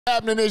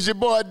Happening is your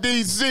boy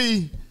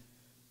DC.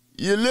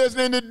 You're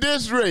listening to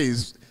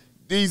DisRace.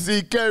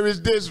 DC Curry's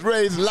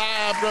DisRace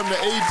live from the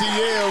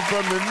ATL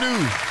from the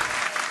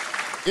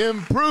new,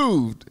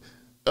 improved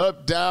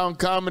Uptown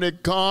Comedy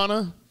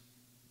Corner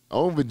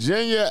on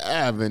Virginia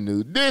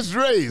Avenue.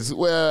 DisRace,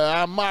 where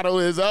our motto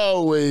has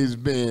always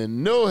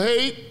been no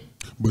hate,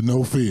 but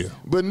no fear.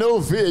 But no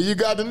fear. You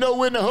got to know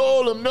when to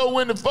hold them, know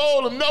when to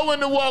fold them, know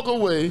when to walk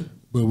away.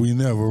 But we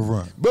never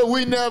run. But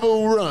we never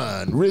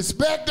run.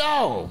 Respect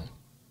all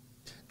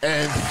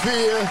and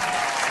fear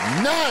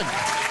none.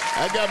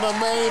 I got my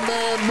main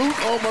man Mook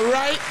on my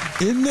right.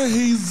 In the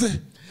hazy.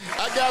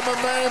 I got my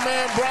main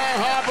man Brian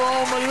Harper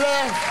on my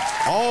left.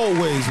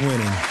 Always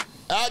winning.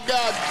 I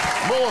got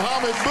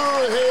Mohammed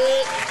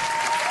Bullhead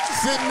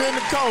sitting in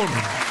the corner.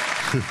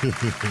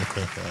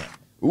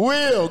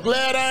 Will,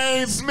 Glad I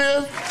Ain't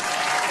Smith,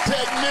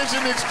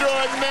 technician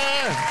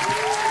extraordinaire.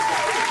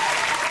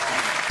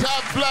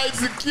 Top flight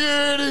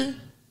security,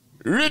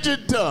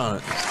 Richard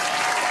Torrance.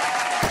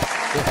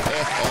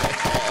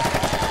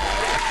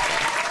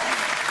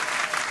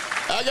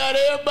 I got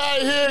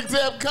everybody here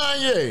except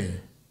Klownye.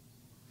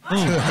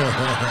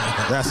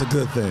 That's a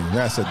good thing.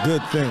 That's a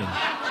good thing.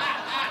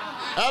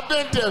 I've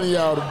been telling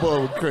y'all the boy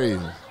was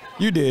crazy.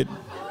 You did.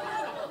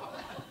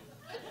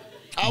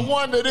 I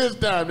wonder this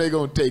time they're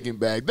going to take him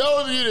back.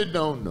 Those of you that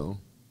don't know,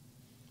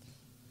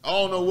 I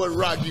don't know what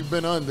rock you've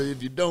been under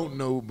if you don't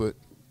know, but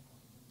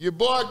your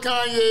boy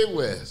Klownye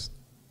West.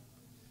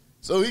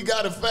 So he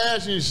got a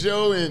fashion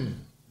show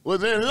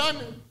was it in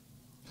London?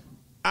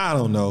 I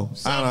don't know.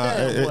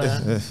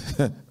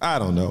 I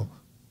don't know.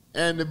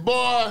 And the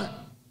boy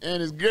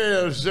and his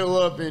girl show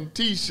up in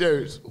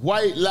T-shirts,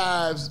 White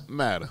Lives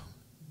Matter.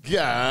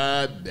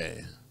 God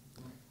damn.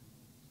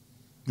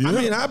 Yeah. I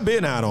mean, I've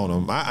been out on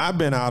him. I've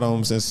been out on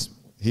him since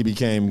he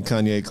became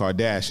Kanye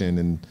Kardashian,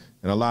 and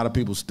a lot of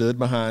people stood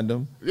behind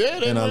him. Yeah,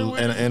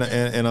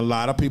 and a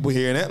lot of people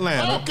here in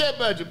Atlanta. I don't care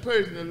about your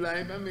personal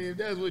life. I mean, if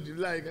that's what you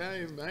like, I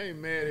ain't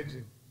mad at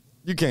you.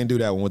 You can't do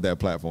that one with that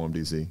platform,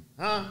 DC.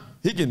 Huh?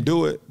 He can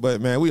do it,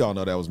 but man, we all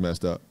know that was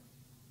messed up.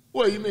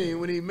 What you mean,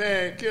 when he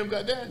married Kim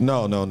Kardashian?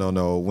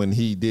 No. When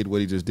he did what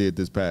he just did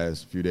this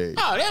past few days.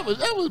 Oh, that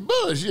was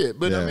bullshit.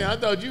 But yeah. I mean, I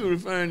thought you were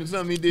referring to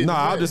something he did. No,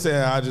 I'll just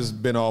say I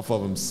just been off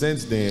of him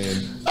since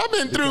then. I've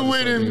been through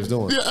with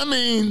him. Yeah, I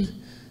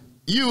mean,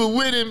 you were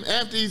with him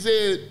after he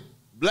said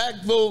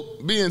black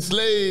folk being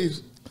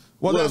slaves.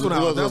 Well, that's what I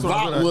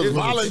was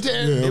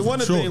voluntary. Yeah, it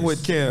wasn't a thing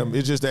with Kim.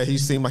 It's just that he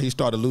seemed like he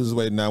started losing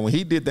weight. Now, when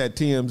he did that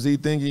TMZ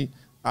thingy,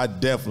 I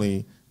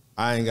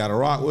ain't got to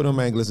rock with him.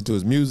 I ain't listen to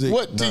his music.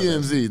 What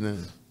TMZ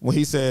then? When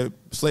he said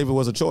slavery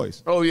was a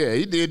choice. Oh yeah,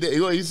 he did that.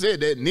 Well, he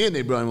said that, and then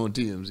they brought him on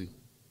TMZ.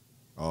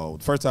 Oh,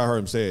 first I heard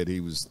him say it,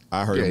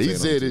 I heard him he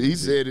said it. He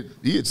said it.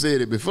 He had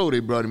said it before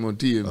they brought him on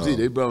TMZ. Oh.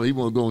 They brought him. He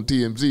wanted to go on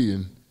TMZ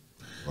and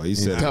he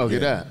said talk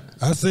it out.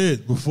 I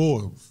said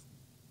before.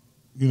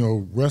 You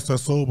know, rest her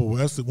soul, but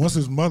once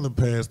his mother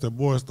passed, that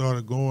boy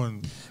started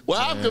going.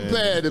 Well, I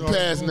compared the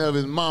passing of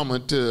his mama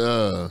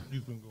to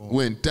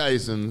when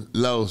Tyson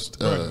lost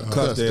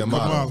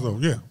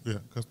Customato. Yeah,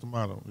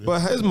 Customato. Yeah.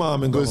 But his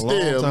mom been going a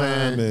long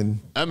time.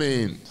 Man, I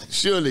mean,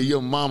 surely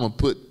your mama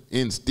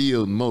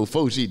instilled more.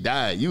 Before she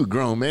died, you were a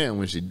grown man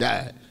when she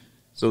died.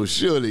 So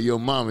surely your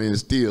mama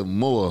instilled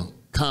more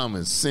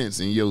common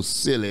sense in your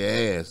silly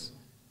ass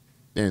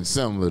than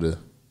some of the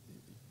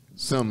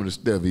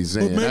stuff he's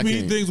saying. Well,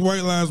 maybe he thinks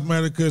white lives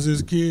matter because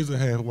his kids are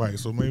half white.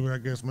 So maybe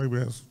that's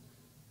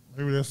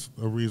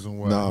a reason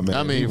why. Nah, man,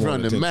 I mean,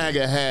 from the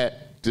MAGA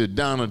hat to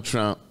Donald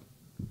Trump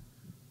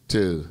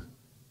to,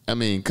 I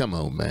mean, come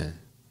on, man.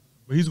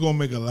 But he's gonna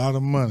make a lot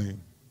of money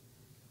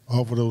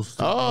off of those.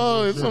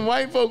 Some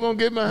white folk gonna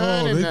get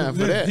behind him now for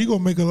that. He gonna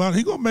make a lot.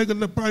 He gonna make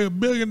probably $1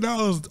 billion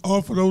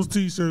off of those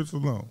T-shirts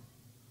alone.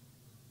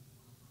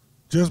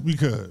 Just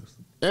because.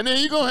 And then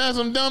you gonna have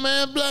some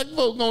dumbass black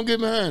folk gonna get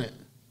behind it.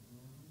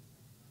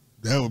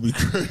 That would be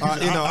crazy.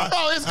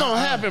 It's gonna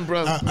happen,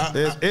 brother.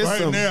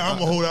 Right now, I'm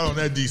gonna hold out on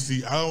that,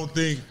 DC. I don't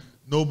think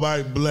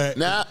nobody black.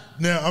 Now,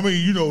 I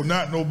mean,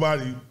 not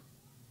nobody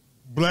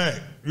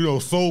black.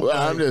 So. Well,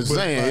 I'm just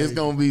saying it's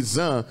gonna be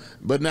some.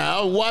 But now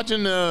I was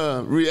watching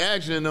the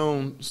reaction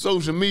on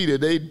social media.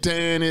 They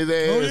tearing his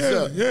ass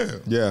up.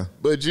 Yeah.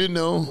 But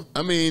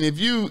I mean, if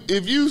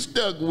you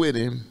stuck with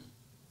him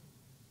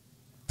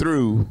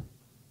through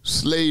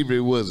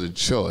slavery was a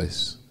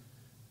choice,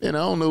 then I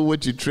don't know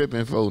what you're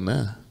tripping for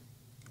now.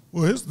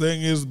 Well, his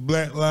thing is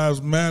Black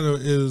Lives Matter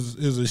is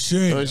a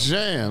sham. A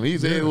sham. He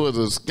said it was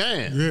a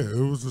scam. Yeah,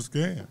 it was a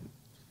scam.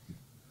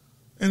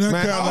 And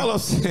all I'm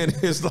saying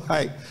is,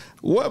 like,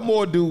 what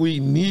more do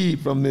we need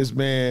from this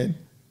man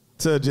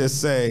to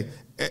just say?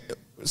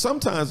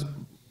 Sometimes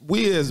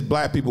we as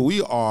black people,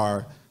 we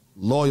are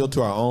loyal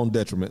to our own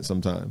detriment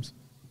sometimes.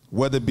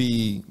 Whether it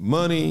be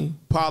money,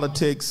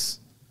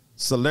 politics,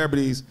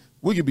 celebrities,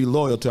 we can be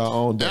loyal to our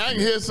own detriment. I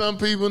can hear some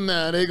people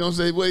now, they going to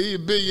say, well, he's a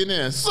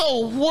billionaire.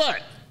 So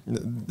what?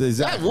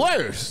 Exactly. That's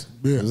worse.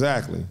 Yeah.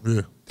 Exactly.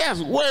 Yeah.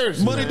 That's worse.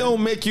 Money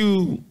don't make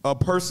you a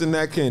person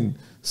that can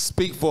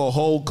speak for a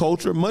whole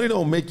culture. Money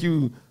don't make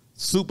you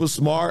super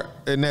smart,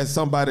 and that's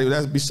somebody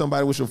be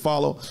somebody we should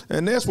follow.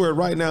 And that's where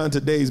right now in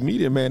today's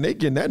media, man, they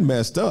getting that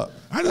messed up.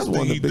 I just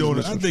think he's doing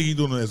it. I think he's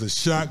doing it as a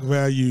shock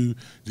value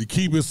to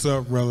keep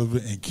himself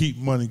relevant and keep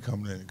money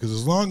coming in. Because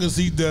as long as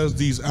he does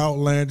these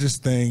outlandish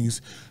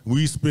things,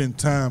 we spend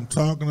time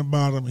talking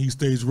about him. He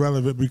stays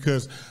relevant.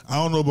 Because I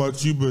don't know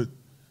about you, but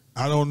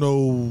I don't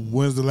know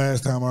when's the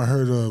last time I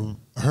heard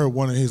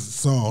one of his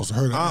songs. He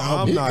come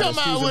out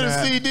with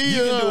a CD.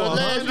 You can do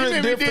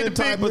 100 different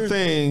type of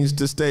things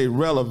to stay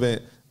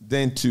relevant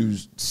than to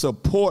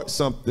support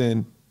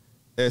something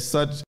as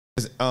such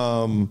as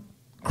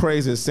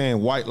crazy as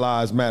saying white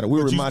lives matter.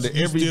 We're reminded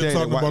every day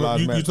that white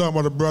lives matter. You talking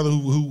about a brother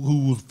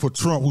who was for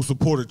Trump, who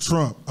supported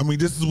Trump. I mean,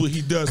 this is what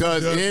he does.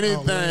 Because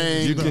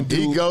anything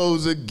he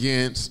goes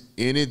against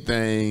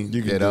anything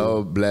that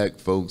all black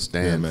folks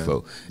stand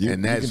for.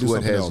 And that's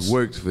what has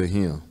worked for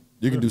him.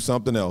 You can do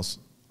something else.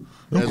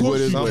 Of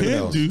course you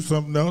can do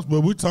something else,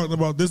 but we're talking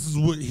about this is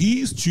what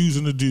he's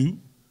choosing to do.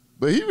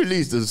 But he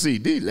released a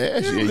CD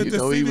last year. You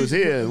know, he was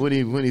here when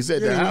he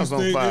set the house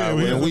on fire.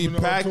 And we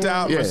packed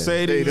out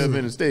Mercedes. Stayed up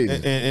in the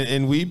stadium.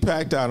 And we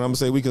packed out, and I'm going to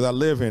say we because I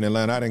live here in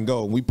Atlanta. I didn't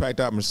go. We packed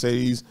out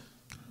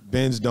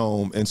Mercedes-Benz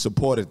Dome and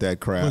supported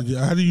that crowd.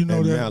 How do you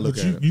know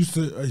that? You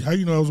said, how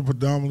you know it was a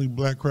predominantly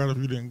black crowd if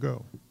you didn't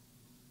go?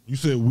 You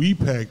said we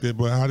packed it,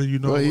 but how do you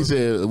know? Well, he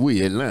said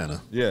we,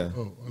 Atlanta. Yeah.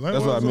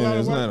 That's what I mean in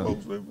Atlanta.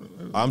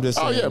 I'm just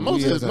saying. Oh, yeah,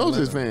 most of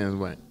his fans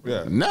went.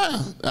 Yeah.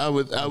 Now, I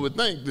would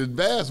think the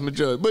vast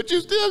majority. But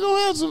you still going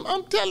to have some,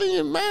 I'm telling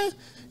you, man,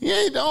 you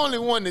ain't the only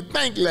one that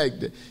think like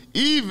that.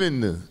 Even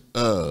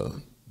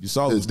the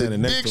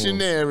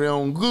dictionary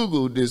on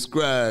Google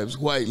describes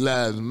white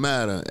lives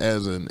matter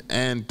as an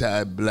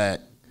anti-black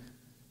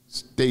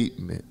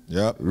statement.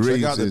 Yep.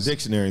 Check out the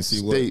dictionary and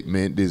see what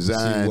statement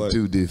designed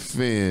to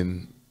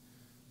defend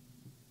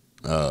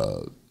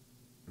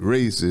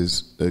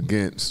races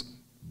against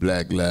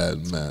Black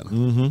Lives Matter.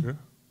 Mm-hmm. Yeah.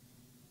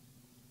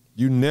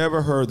 You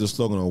never heard the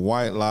slogan of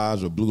white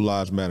lives or blue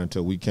lives matter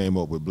until we came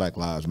up with Black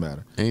Lives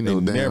Matter. Ain't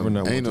no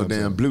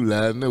damn blue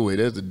lives. No way.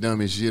 That's the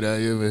dumbest shit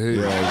I ever heard.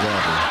 Yeah,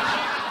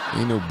 exactly.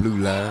 Ain't no blue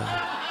lives.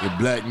 The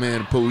black man,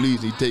 the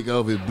police, he take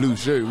off his blue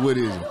shirt. What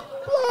is it?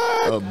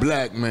 A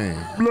black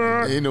man.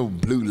 Black. Ain't no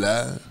blue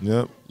lie.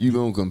 Yep. You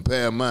gonna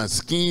compare my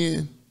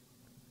skin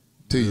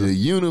to the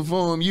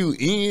uniform you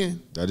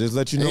in? I just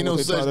let you know. Ain't no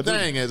such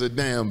thing as a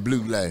damn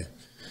blue light.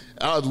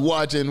 I was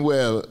watching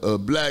where a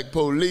black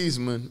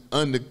policeman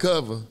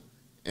undercover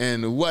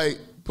and the white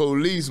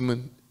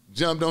policeman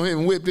jumped on him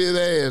and whipped his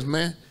ass,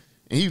 man.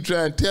 And he was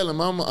trying to tell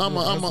him, I'm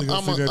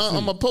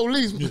a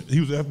policeman. Yeah, he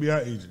was an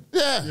FBI agent.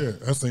 Yeah,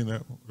 I seen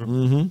that one.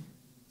 Mm-hmm.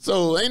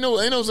 So ain't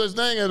no such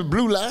thing as a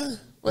blue lie.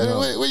 What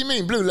do you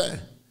mean blue lie?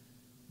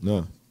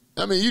 No.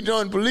 I mean, you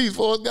joined the police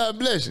force, God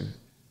bless you.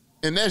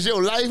 And that's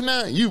your life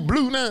now? You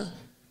blue now?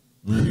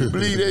 You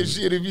believe that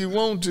shit if you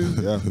want to.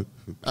 Yeah.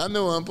 I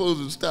know I'm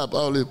supposed to stop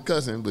all this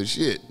cussing, but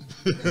shit.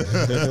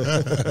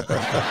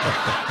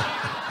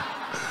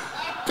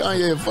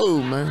 Kanye a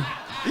fool, man.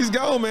 He's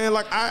gone, man.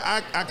 Like,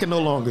 I can no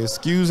longer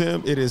excuse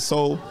him. It is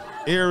so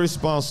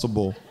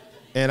irresponsible.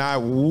 And I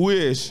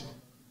wish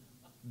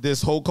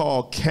this whole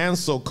called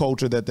cancel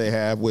culture that they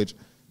have, which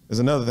is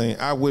another thing,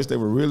 I wish they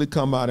would really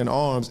come out in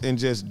arms and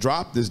just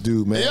drop this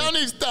dude, man. Y'all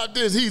need to stop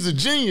this. He's a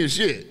genius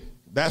shit.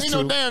 That's ain't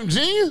true. No damn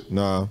genius.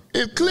 No.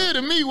 It's clear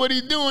to me what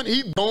he's doing.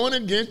 He's going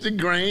against the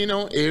grain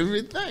on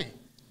everything.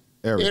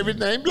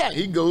 Everything black.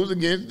 He goes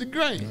against the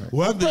grain. Right.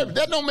 Well,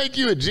 that don't make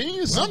you a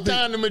genius.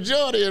 Sometimes the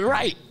majority is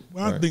right.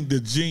 Well, I think the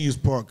genius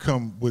part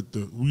come with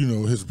the,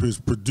 his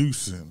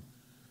producing.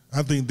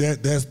 I think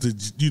that's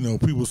the,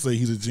 people say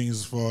he's a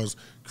genius as far as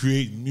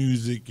creating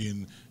music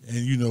and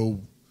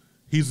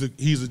he's a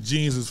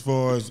genius as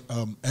far as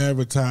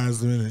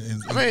advertising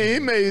and I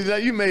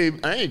mean,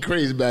 I ain't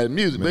crazy about his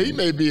music, but he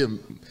may be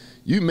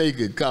you may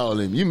could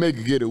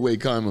get away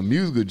calling him a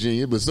musical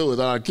genius, but so is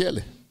R.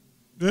 Kelly.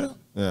 Yeah.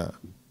 Yeah.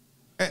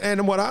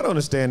 And what I don't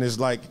understand is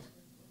like,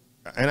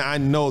 and I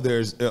know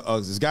there's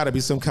got to be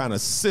some kind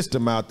of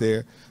system out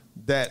there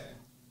that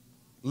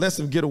lets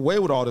him get away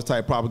with all this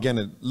type of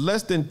propaganda.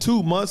 Less than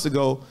 2 months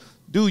ago,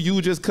 dude, you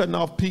were just cutting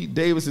off Pete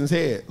Davidson's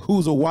head,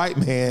 who's a white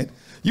man.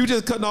 You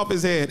just cutting off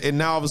his head, and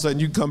now all of a sudden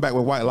you come back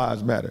with White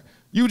Lives Matter.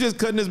 You just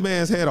cutting this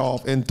man's head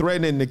off and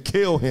threatening to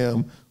kill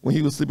him when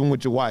he was sleeping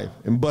with your wife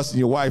and busting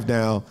your wife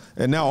down,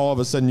 and now all of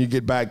a sudden you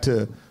get back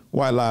to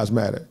White Lives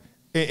Matter.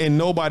 And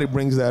nobody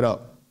brings that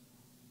up.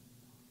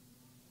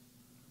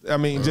 I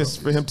mean,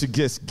 just for him to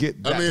just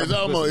get that. I mean,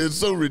 it's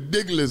so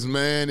ridiculous,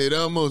 man. It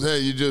almost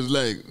had you just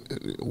like,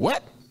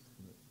 what?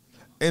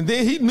 And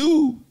then he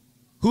knew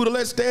who to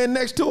let stand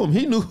next to him.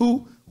 He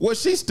knew what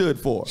she stood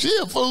for. She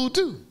a fool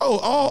too. Oh,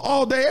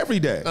 all day, every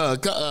day.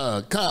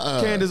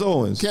 Candace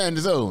Owens.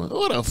 Candace Owens.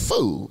 What a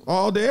fool.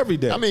 All day, every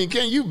day. I mean,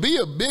 can you be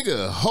a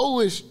bigger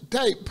hoish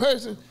type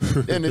person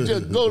than to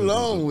just go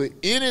along with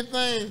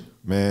anything?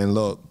 Man,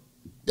 look.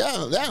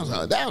 That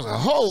was a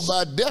hoe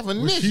by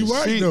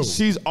definition.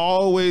 She's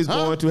always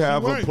going to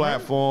have a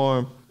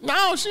platform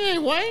No, she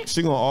ain't white.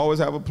 She gonna always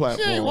have a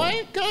platform. She ain't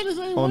white. Candace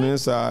ain't On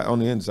white.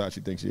 the inside,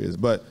 she thinks she is,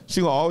 but she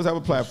gonna always have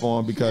a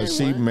platform because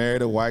she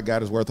married a white guy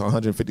that's worth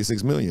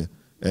 156 million,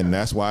 and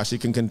that's why she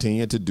can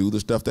continue to do the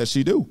stuff that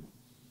she do.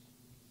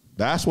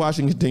 That's why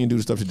she can continue to do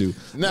the stuff she do.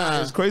 Now,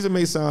 as crazy as it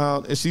may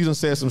sound, and she done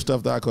said some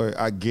stuff that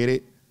I get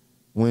it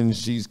when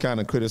she's kind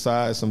of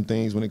criticized some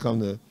things when it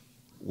comes to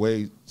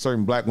way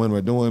certain black women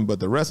are doing, but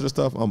the rest of the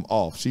stuff, I'm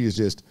off. She is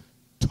just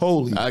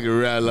totally. I can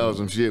rattle off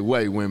some shit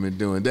white women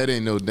doing. That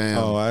ain't no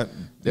damn.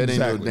 That ain't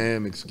no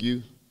damn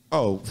excuse.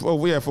 Oh,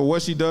 yeah, for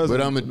what she does.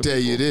 But I'm gonna tell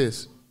you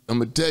this. I'm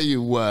gonna tell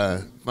you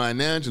why.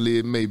 Financially,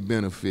 it may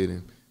benefit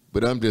him,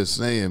 but I'm just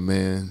saying,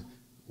 man,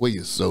 where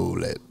your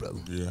soul at, brother?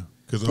 Yeah.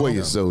 Where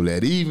your soul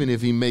at? Even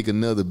if he make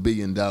another $1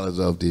 billion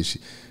off this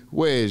shit,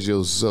 where's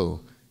your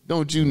soul?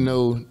 Don't you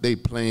know they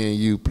playing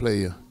you,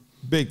 player?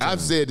 Big time.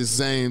 I've said the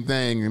same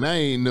thing, and I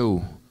ain't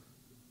no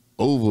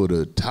over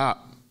the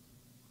top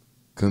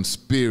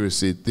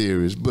conspiracy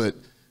theorist, but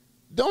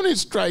don't it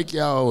strike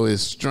y'all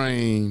as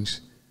strange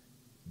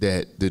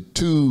that the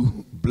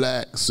 2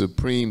 black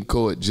Supreme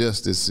Court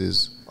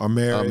justices are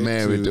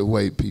married to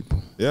white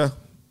people? Yeah,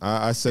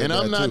 I said and that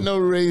I'm not too. no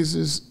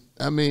racist.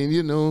 I mean,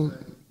 you know,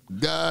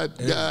 God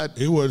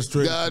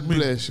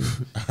bless you.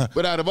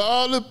 But out of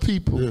all the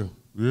people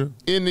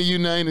in the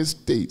United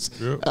States,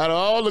 out of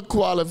all the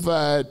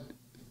qualified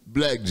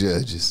black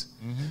judges,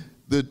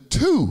 the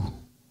 2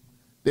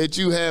 that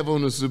you have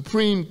on the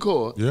Supreme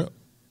Court,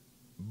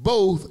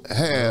 both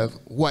have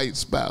white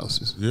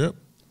spouses.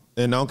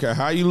 And I don't care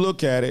how you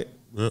look at it,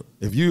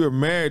 if you are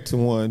married to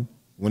one,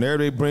 whenever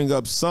they bring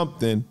up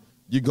something,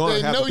 you're going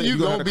to have to. You're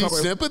going to be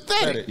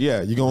sympathetic.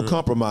 Yeah, you're going to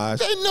compromise.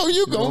 They know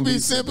you're going to be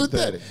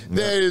sympathetic.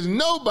 There is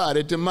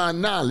nobody, to my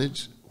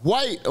knowledge,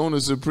 white on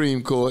the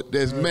Supreme Court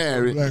that's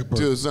married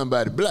to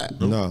somebody black.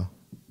 No.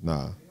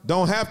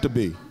 Don't have to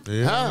be.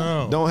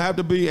 No. Don't have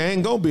to be.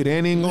 Ain't gonna be. They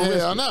ain't gonna.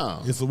 Hell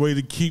no. It's a way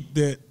to keep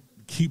that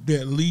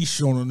leash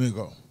on a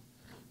nigga.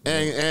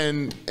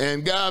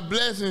 And God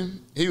bless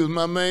him. He was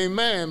my main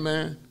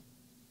man.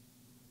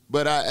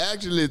 But I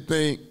actually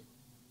think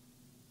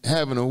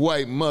having a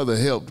white mother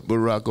helped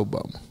Barack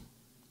Obama.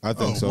 I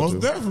think so most too.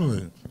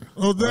 Definitely.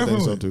 Most I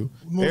definitely. think so too.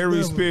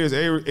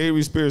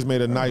 Avery Spears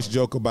made a nice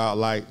joke about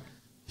like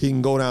he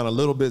can go down a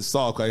little bit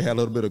soft because he had a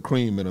little bit of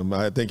cream in him.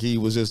 I think if he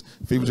was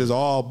just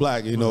all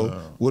black, you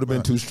know, would have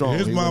been too strong.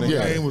 His mama's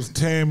name was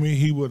Tammy.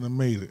 He wouldn't have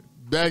made it.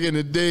 Back in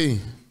the day,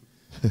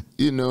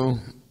 you know,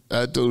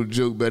 I told a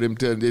joke about him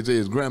telling. They say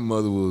his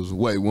grandmother was a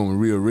white woman,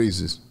 real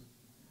racist.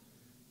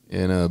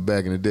 And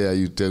back in the day, I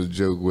used to tell a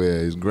joke where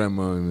his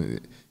grandma,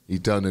 he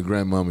told her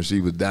grandmama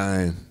she was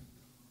dying.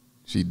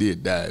 She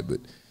did die, but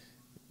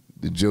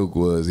the joke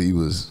was he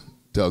was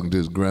talking to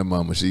his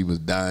grandmama. She was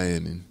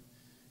dying,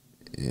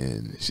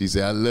 and she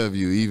said, "I love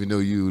you, even though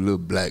you a little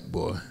black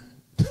boy."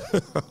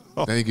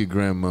 Thank you,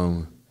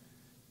 grandmama.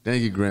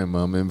 Thank you,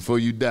 grandmama. And before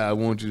you die, I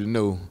want you to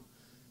know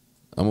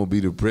I'm gonna be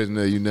the president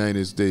of the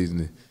United States.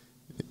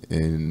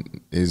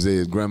 And it said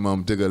his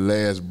grandmama took her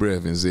last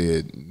breath and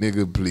said,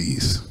 "Nigga,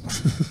 please,"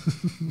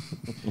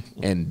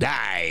 and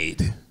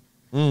died.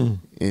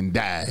 And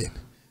died.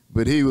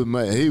 But he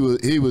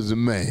was a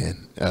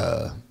man,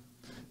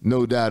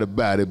 no doubt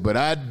about it. But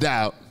I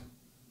doubt.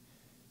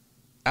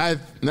 I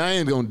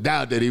ain't gonna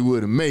doubt that he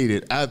would have made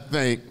it. I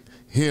think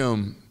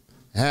him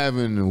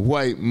having a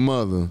white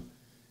mother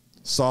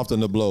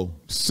softened the blow.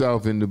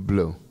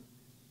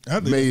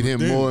 Made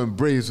him more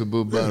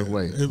embraceable by the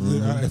way.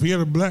 If he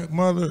had a black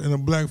mother and a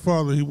black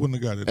father, he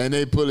wouldn't have got it. And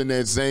they pulling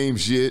that same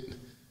shit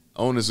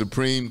on the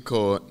Supreme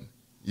Court.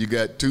 You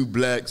got 2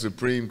 black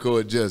Supreme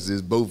Court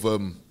justices, both of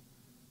them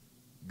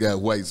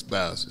got white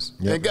spouses.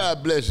 Yep. And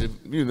God bless you,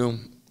 you know.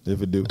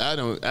 If it do.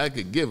 I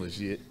could give a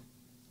shit.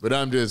 But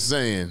I'm just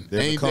saying,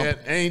 ain't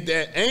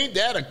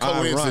that a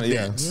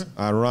coincidence?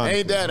 Ironic.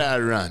 Ain't that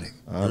ironic?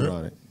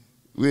 Ironic.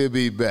 We'll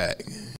be back.